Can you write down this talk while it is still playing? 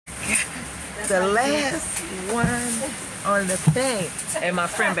the last one on the thing. And my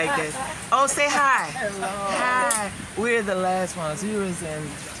friend back there. Oh, say hi. Hello. Hi. We're the last ones. We was in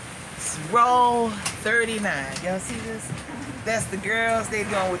row 39. Y'all see this? That's the girls. They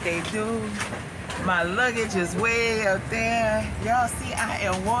doing what they do. My luggage is way up there. Y'all see, I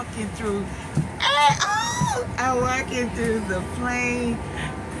am walking through. I'm walking through the plane.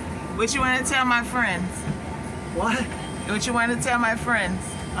 What you want to tell my friends? What? What you want to tell my friends?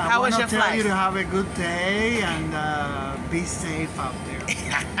 How was your flight? I want to tell you flight? to have a good day and be safe out there.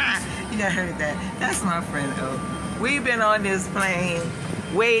 You heard that. That's my friend, though. We've been on this plane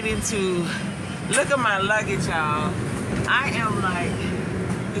waiting to look at my luggage, y'all. I am like,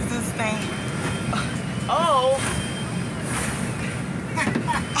 is this thing? Oh.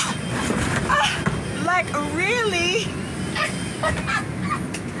 Like, really?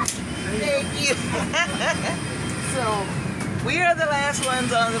 Thank you. So, we are the last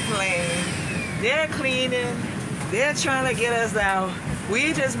ones on the plane. They're cleaning. They're trying to get us out.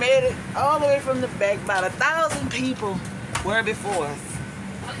 We just made it all the way from the back. About 1,000 people were before us.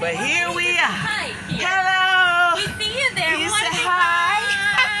 But here we are. Hi. Hello. We see you there. You We say wanna say hi.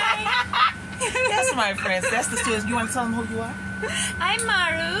 That's my friends. That's the students. You want to tell them who you are? I'm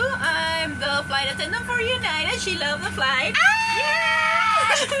Maru. I'm the flight attendant for United. She loves the flight.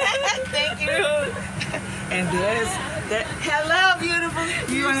 Thank you. And there's that. Hello, beautiful.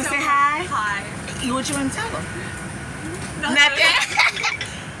 You want to say hi? Hi. What you want to tell them? Nothing.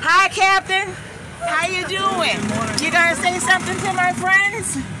 Hi, Captain. How you doing? You gonna say something to my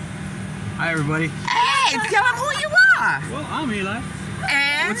friends? Hi everybody. Hey, tell them who you are. Well, I'm Eli.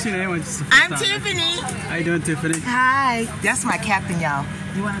 And What's your name? I'm Tiffany. How you doing, Tiffany? Hi. That's my captain, y'all.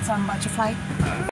 You want to tell them about your flight?